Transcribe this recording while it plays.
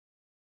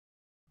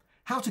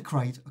how to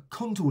create a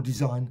contour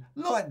design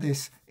like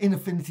this in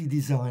Affinity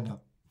Designer.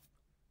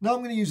 Now I'm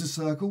going to use a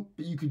circle,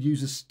 but you could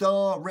use a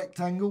star,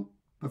 rectangle,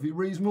 perfectly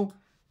reasonable.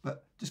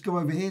 But just go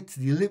over here to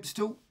the ellipse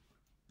tool,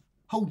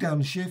 hold down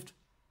the shift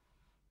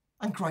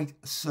and create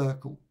a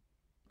circle.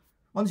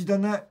 Once you've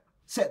done that,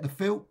 set the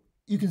fill.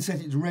 You can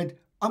set it to red.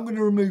 I'm going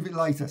to remove it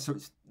later, so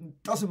it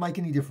doesn't make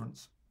any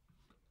difference.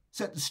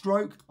 Set the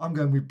stroke. I'm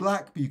going with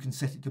black, but you can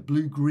set it to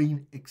blue,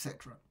 green,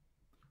 etc.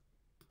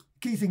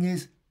 The key thing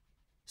is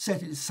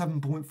set it to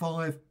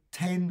 7.5,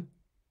 10,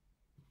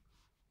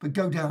 but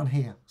go down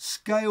here.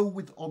 Scale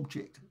with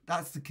object.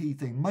 That's the key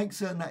thing. Make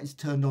certain that is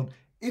turned on.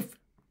 If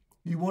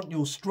you want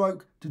your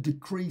stroke to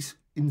decrease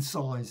in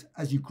size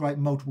as you create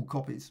multiple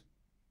copies.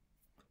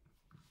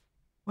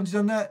 Once you've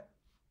done that,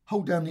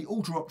 hold down the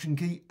Alt Option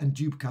key and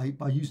duplicate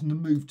by using the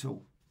Move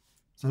tool.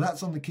 So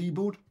that's on the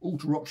keyboard,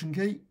 Alt Option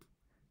key,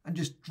 and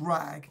just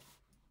drag.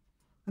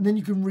 And then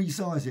you can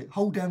resize it.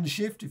 Hold down the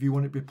Shift if you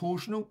want it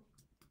proportional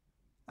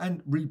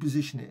and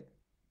reposition it.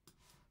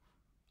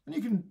 And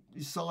you can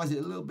size it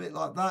a little bit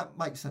like that,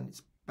 make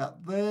sense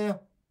about there.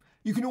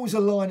 You can always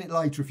align it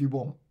later if you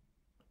want.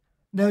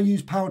 Now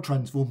use power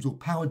transforms or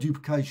power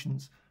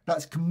duplications.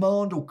 That's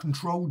Command or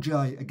Control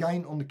J,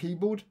 again on the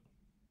keyboard.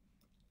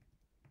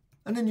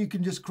 And then you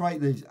can just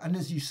create these. And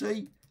as you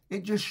see,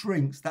 it just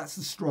shrinks. That's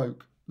the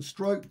stroke. The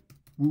stroke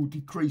will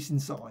decrease in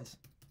size.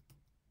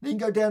 Then you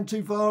can go down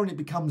too far and it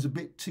becomes a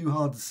bit too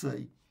hard to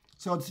see.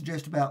 So I'd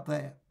suggest about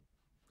there.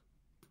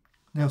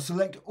 Now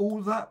select all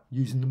of that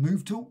using the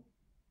Move tool.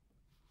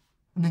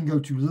 And then go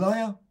to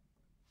Layer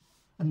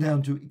and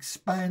down to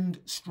Expand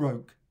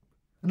Stroke.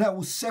 And that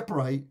will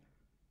separate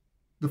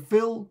the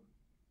fill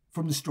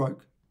from the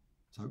stroke.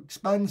 So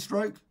expand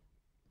stroke.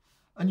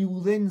 And you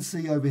will then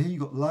see over here,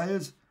 you've got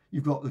layers,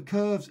 you've got the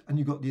curves, and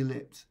you've got the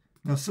ellipse.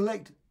 Now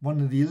select one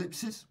of the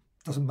ellipses,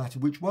 doesn't matter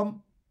which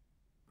one.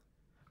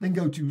 Then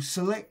go to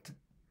Select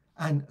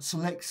and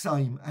select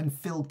Same and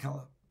Fill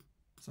Color.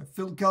 So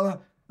Fill Color,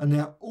 and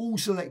now all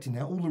selected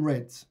now, all the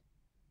reds.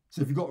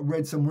 So if you've got a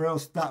red somewhere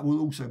else, that will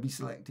also be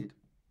selected.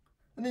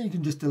 And then you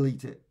can just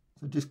delete it.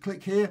 So just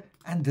click here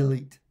and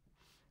delete.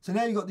 So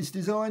now you've got this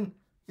design.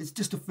 It's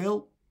just a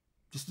fill,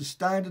 just a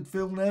standard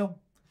fill now.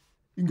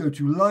 You can go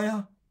to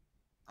Layer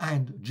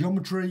and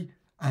Geometry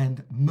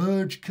and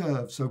Merge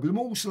Curves. So with them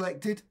all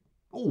selected,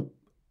 or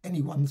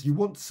any ones you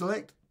want to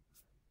select,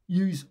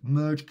 use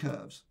Merge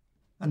Curves.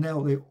 And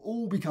now they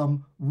all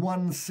become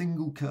one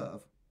single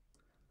curve.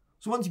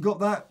 So once you've got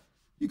that,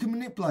 you can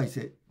manipulate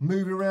it,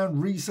 move it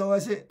around,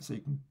 resize it. So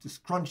you can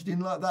just crunch it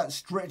in like that,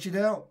 stretch it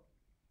out.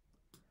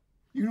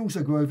 You can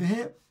also go over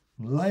here,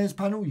 Layers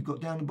panel, you've got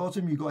down the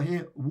bottom, you've got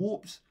here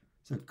Warps.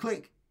 So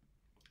click,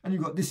 and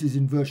you've got, this is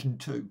in version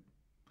 2.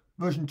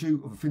 Version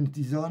 2 of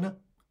Affinity Designer.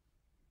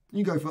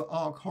 You can go for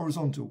Arc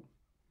Horizontal,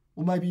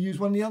 or maybe use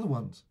one of the other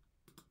ones.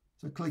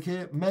 So click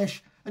here,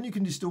 Mesh, and you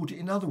can distort it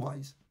in other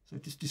ways. So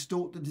just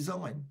distort the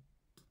design.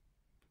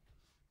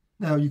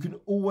 Now you can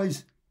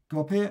always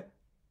go up here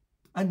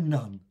and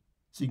None.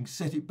 So you can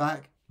set it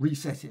back,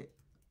 reset it.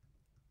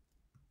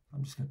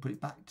 I'm just going to put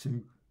it back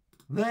to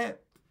there.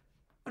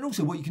 And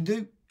also what you can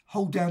do,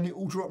 hold down the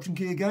Alt Option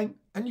key again,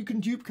 and you can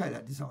duplicate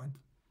that design.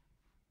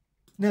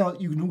 Now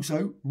you can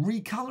also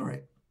recolor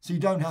it. So you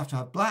don't have to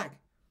have black.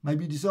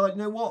 Maybe you decide, you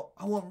know what,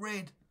 I want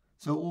red.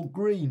 So, or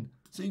green.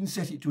 So you can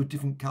set it to a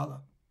different color.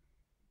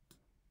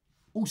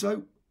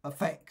 Also,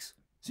 effects.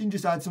 So you can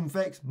just add some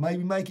effects,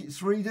 maybe make it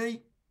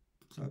 3D.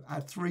 So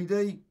add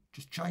 3D,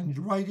 just change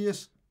the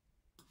radius.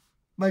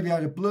 Maybe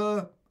add a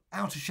blur,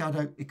 outer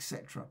shadow,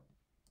 etc.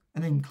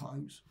 And then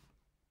close.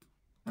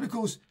 And of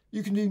course,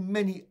 you can do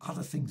many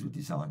other things with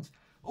designs.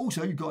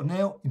 Also, you've got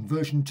now, in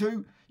version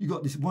 2, you've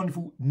got this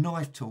wonderful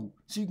knife tool.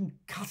 So you can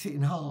cut it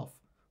in half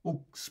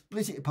or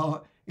split it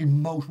apart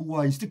in multiple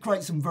ways to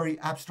create some very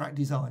abstract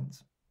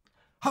designs.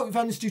 Hope you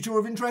found this tutorial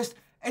of interest.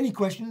 Any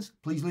questions,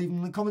 please leave them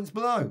in the comments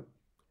below.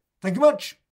 Thank you much.